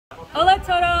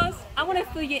I want to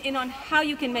fill you in on how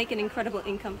you can make an incredible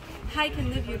income, how you can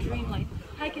live your dream life,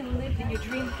 how you can live in your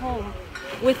dream home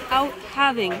without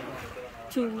having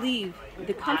to leave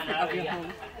the comfort of your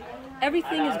home.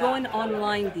 Everything is going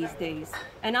online these days,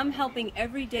 and I'm helping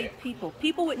everyday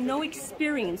people with no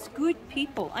experience, good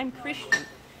people, I'm Christian,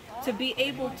 to be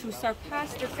able to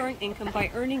surpass their current income by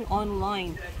earning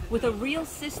online with a real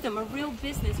system, a real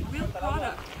business, real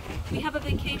product. We have a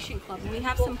vacation club and we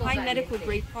have some high medical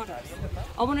grade products.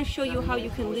 I want to show you how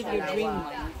you can live your dream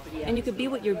life and you can be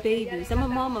with your babies. I'm a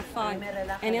mom of 5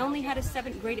 and I only had a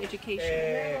 7th grade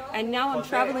education. And now I'm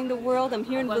traveling the world. I'm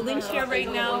here in Valencia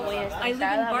right now. I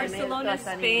live in Barcelona,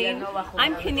 Spain.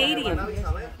 I'm Canadian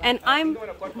and I'm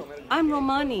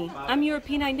Romani. I'm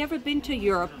European. I've never been to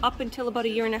Europe up until about a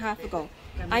year and a half ago.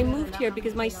 I moved here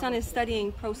because my son is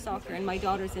studying pro soccer and my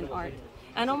daughter's in art.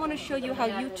 And I want to show you how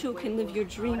you too can live your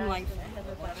dream life.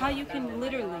 How you can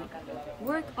literally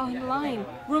work online,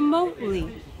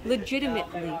 remotely,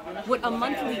 legitimately, with a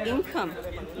monthly income.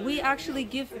 We actually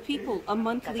give people a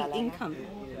monthly income,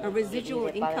 a residual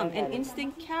income, and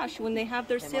instant cash when they have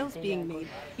their sales being made.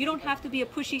 You don't have to be a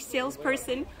pushy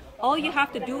salesperson. All you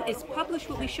have to do is publish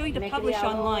what we show you to publish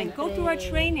online. Go through our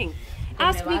training.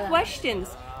 Ask me questions.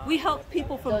 We help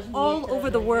people from all over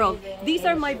the world. These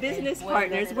are my business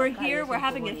partners. We're here, we're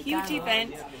having a huge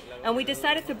event, and we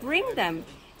decided to bring them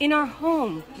in our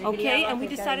home, okay? And we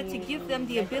decided to give them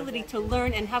the ability to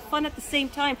learn and have fun at the same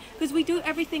time, because we do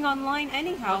everything online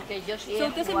anyhow. So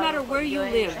it doesn't matter where you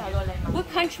live, what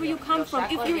country you come from.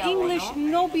 If you're English,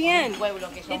 no bien.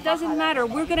 It doesn't matter.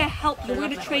 We're gonna help you, we're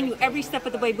gonna train you every step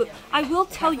of the way. But I will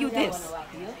tell you this.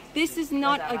 This is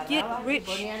not a get-rich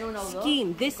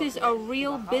scheme. This is a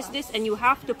real business, and you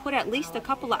have to put at least a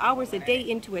couple of hours a day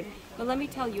into it. But let me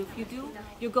tell you, if you do,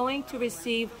 you're going to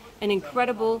receive an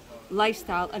incredible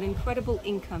lifestyle, an incredible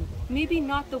income. Maybe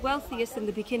not the wealthiest in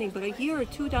the beginning, but a year or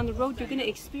 2 down the road, you're going to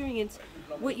experience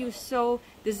what you so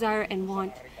desire and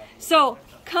want. So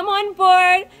come on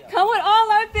board, come with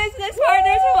all our business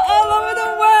partners from all over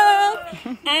the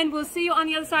world, and we'll see you on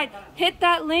the other side. Hit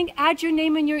that link, add your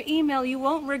name and your email. You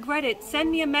won't regret it. Send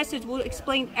me a message. We'll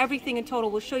explain everything in total.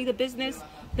 We'll show you the business,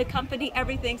 the company,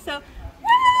 everything. So,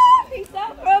 peace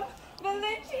out from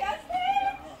Valencia.